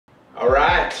All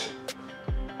right,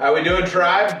 how we doing,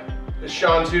 tribe? It's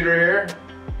Sean Tudor here,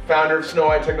 founder of Snow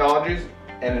White Technologies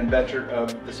and inventor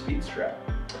of the Speed Strap.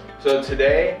 So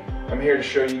today, I'm here to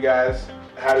show you guys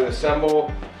how to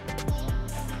assemble,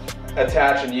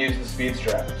 attach, and use the Speed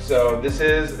Strap. So this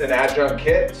is an adjunct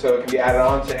kit, so it can be added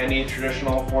on to any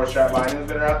traditional 4-strap bindings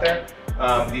that are out there.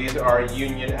 These are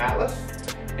Union Atlas,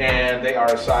 and they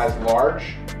are a size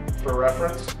large for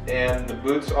reference, and the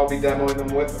boots I'll be demoing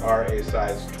them with are a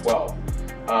size 12.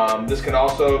 This can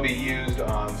also be used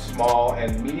on small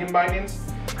and medium bindings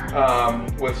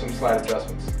with some slight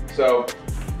adjustments. So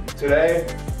today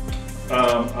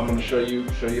I'm going to show you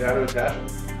how to attach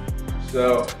it.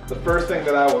 So the first thing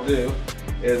that I will do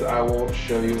is I will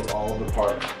show you all of the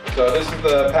parts. So this is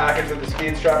the package that the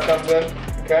Speed Strap comes in.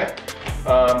 Okay.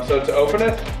 So to open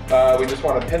it, we just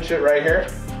want to pinch it right here,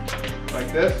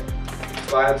 like this.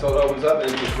 Slide it so it opens up, and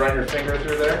you just run your finger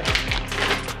through there.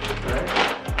 All right.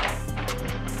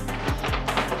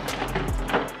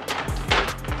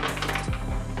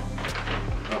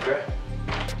 Okay.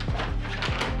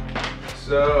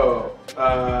 So,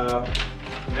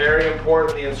 very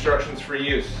important, the instructions for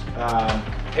use.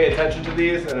 Pay attention to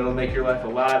these, and it'll make your life a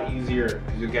lot easier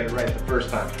because you'll get it right the first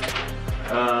time.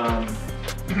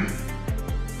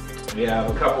 We have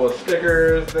a couple of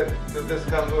stickers that this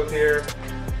comes with here.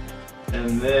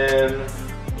 And then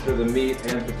to the meat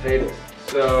and potatoes.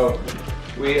 So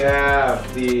we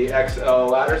have the XL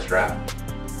ladder strap.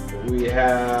 We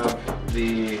have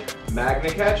the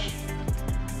magnet catch.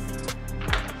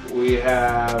 We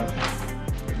have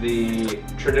the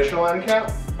traditional end cap.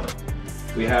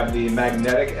 We have the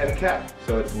magnetic end cap.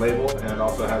 So it's labeled and it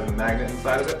also has the magnet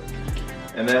inside of it.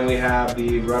 And then we have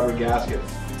the rubber gaskets.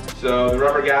 So the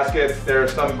rubber gaskets, there are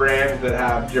some brands that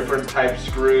have different type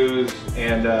screws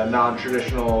and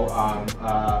non-traditional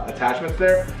attachments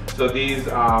there. So these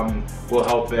will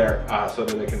help there so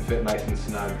that they can fit nice and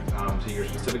snug to your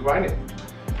specific binding.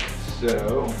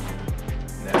 So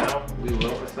now we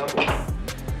will assemble.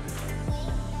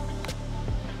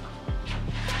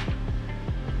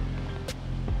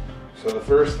 So the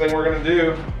first thing we're going to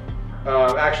do,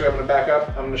 actually I'm going to back up.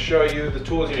 I'm going to show you the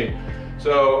tools you need.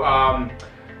 So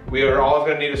we are always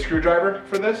going to need a screwdriver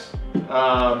for this,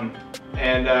 and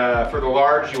for the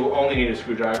large you will only need a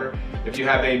screwdriver. If you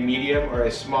have a medium or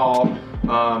a small,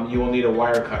 you will need a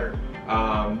wire cutter.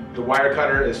 The wire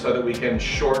cutter is so that we can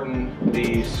shorten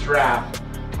the strap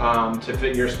to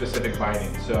fit your specific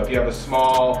binding. So if you have a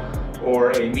small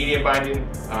or a medium binding,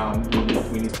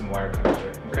 we need some wire cutters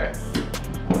there. Okay.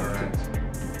 All right.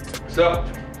 So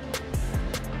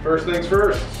first things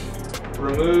first,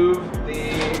 remove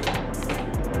the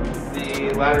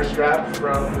ladder strap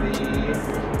from the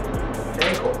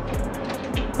ankle.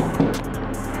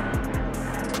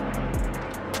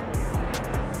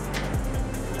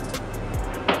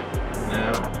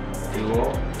 Now we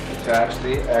will attach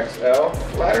the XL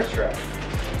ladder strap.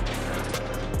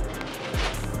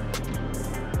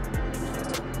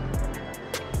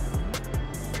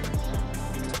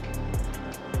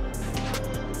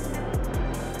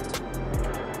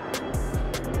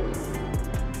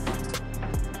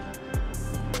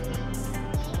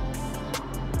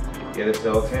 Get it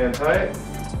Zoltan tight. Okay.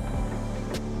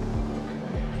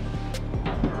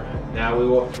 Right. Now we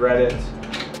will thread it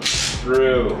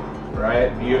through,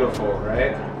 right? Beautiful,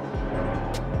 right?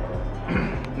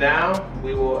 Now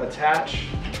we will attach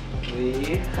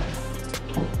the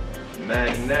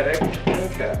magnetic end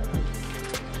cap.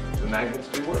 The magnets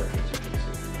do work, as you can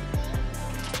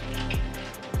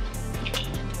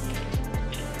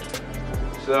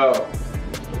see. So,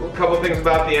 a couple things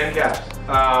about the end caps.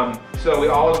 So we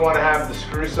always want to have the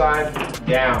screw side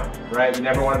down, right? You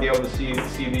never want to be able to see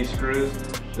these screws.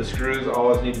 The screws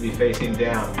always need to be facing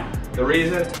down. The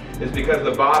reason is because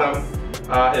the bottom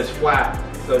is flat.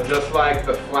 So just like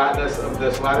the flatness of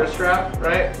this ladder strap,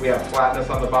 right? We have flatness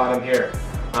on the bottom here.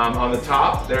 On the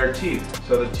top, there are teeth.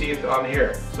 So the teeth on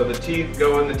here. So the teeth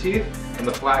go in the teeth and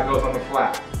the flat goes on the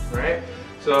flat, right?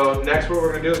 So next what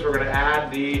we're going to do is we're going to add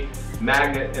the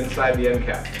magnet inside the end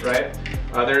cap, right?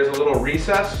 There's a little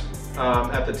recess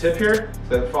at the tip here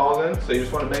that it falls in, so you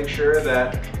just want to make sure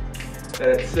that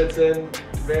it sits in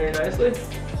very nicely,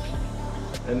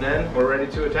 and then we're ready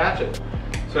to attach it.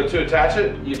 So to attach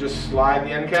it, you just slide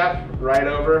the end cap right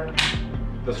over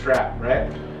the strap,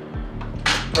 right?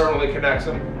 Permanently connects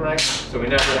them, right? So we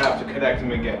never have to connect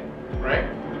them again, right?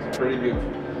 It's pretty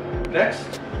beautiful. Next,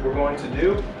 we're going to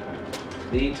do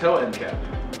the toe end cap.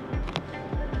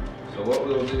 So what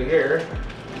we will do here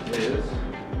is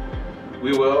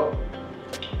we will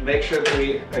make sure that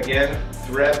we, again,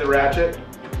 thread the ratchet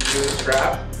through the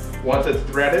strap. Once it's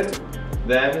threaded,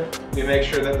 Then we make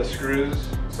sure that the screws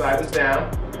side is down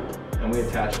and we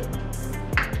attach it.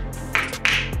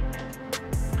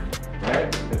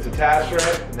 Right? It's attached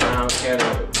right, now can't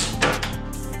open.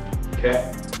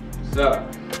 Okay, so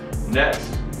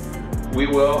next we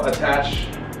will attach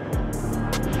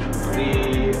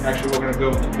actually we're going to go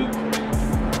with the boot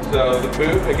first. So the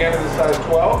boot again is a size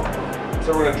 12,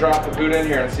 so we're going to drop the boot in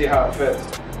here and see how it fits.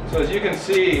 So as you can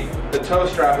see, the toe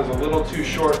strap is a little too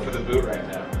short for the boot right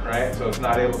now, right? So it's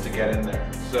not able to get in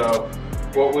there. So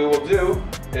what we will do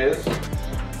is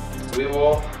we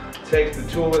will take the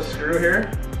toolless screw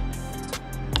here,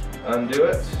 undo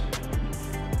it,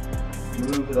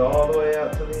 move it all the way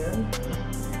out to the end,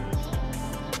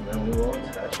 and then we will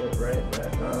attach it right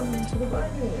back onto the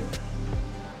binding.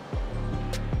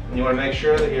 And you want to make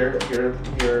sure that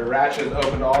your ratchet is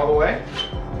opened all the way.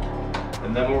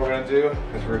 And then what we're going to do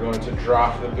is we're going to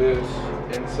drop the boot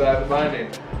inside the binding.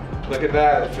 Look at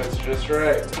that, it fits just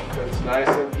right. It fits nice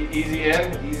and easy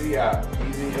in, easy out.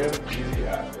 Easy in, easy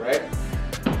out, right?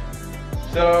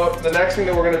 So the next thing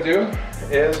that we're going to do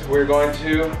is we're going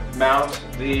to mount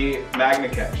the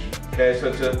magnet catch. Okay,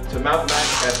 so to mount the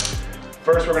magnet catch,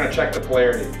 first we're going to check the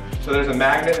polarity. So there's a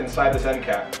magnet inside this end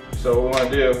cap. So what we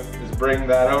want to do is bring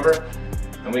that over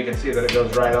and we can see that it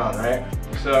goes right on, right?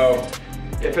 So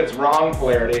if it's wrong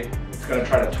polarity, it's going to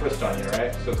try to twist on you,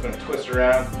 right? So it's going to twist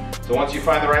around. So once you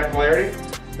find the right polarity,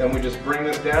 then we just bring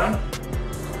this down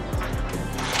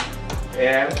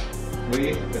and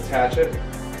we attach it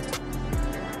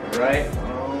right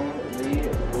on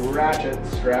the ratchet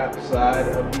strap side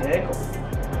of the ankle.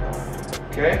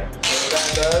 Okay, so what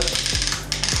that does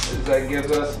is that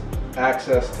gives us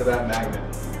access to that magnet.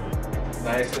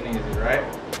 Nice and easy, right?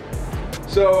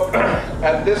 So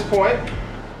at this point,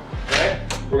 right,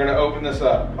 we're going to open this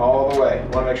up all the way. You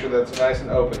want to make sure that it's nice and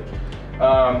open.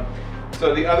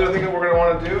 So the other thing that we're going to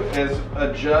want to do is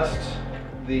adjust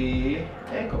the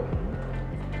ankle.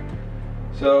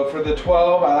 So for the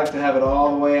 12, I like to have it all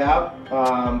the way out,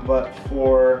 but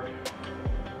for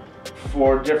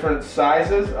different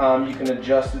sizes, you can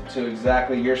adjust it to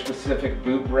exactly your specific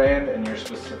boot brand and your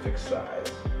specific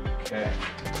size. Okay.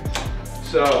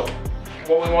 So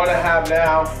what we want to have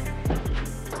now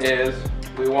is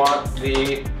we want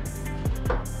the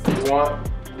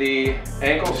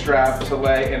ankle strap to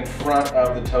lay in front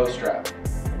of the toe strap.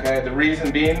 Okay, the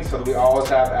reason being so that we always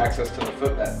have access to the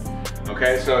footbed.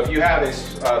 Okay, so if you have a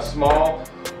small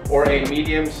or a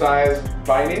medium sized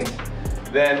binding,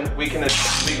 then we can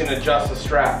adjust the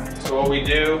strap. So what we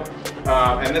do,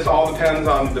 and this all depends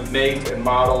on the make and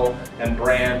model and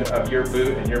brand of your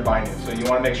boot and your binding. So you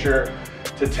want to make sure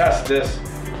to test this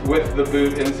with the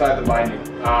boot inside the binding.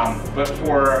 But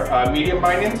for medium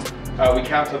bindings, we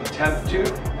count to the 10th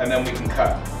tooth and then we can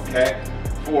cut. Okay.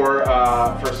 For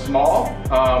small,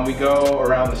 we go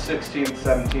around the 16th,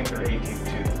 17th, or 18th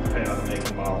tooth, depending on the make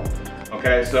and model.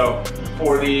 Okay. So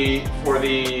for the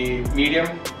medium,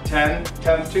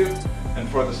 10th tooth, and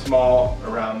for the small,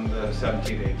 around the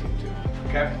 17th, 18th tooth.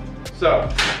 Okay. So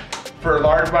for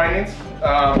large bindings,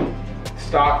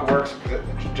 stock works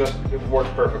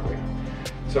perfectly.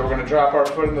 So we're going to drop our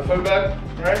foot in the footbed,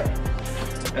 right?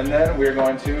 And then we're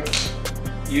going to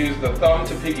use the thumb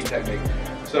to pinky technique.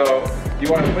 So you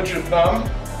want to put your thumb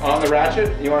on the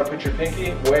ratchet, you want to put your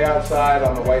pinky way outside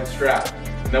on the white strap.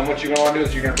 And then what you're going to do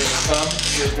is you're going to bring the thumb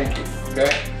to your pinky,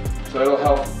 okay? So it'll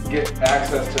help get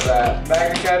access to that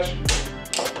magnet catch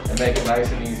and make it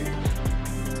nice and easy.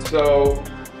 So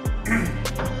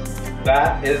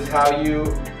that is how you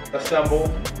assemble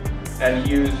and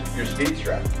use your speed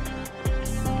strap.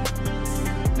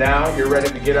 Now you're ready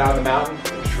to get out of the mountain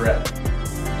and shred.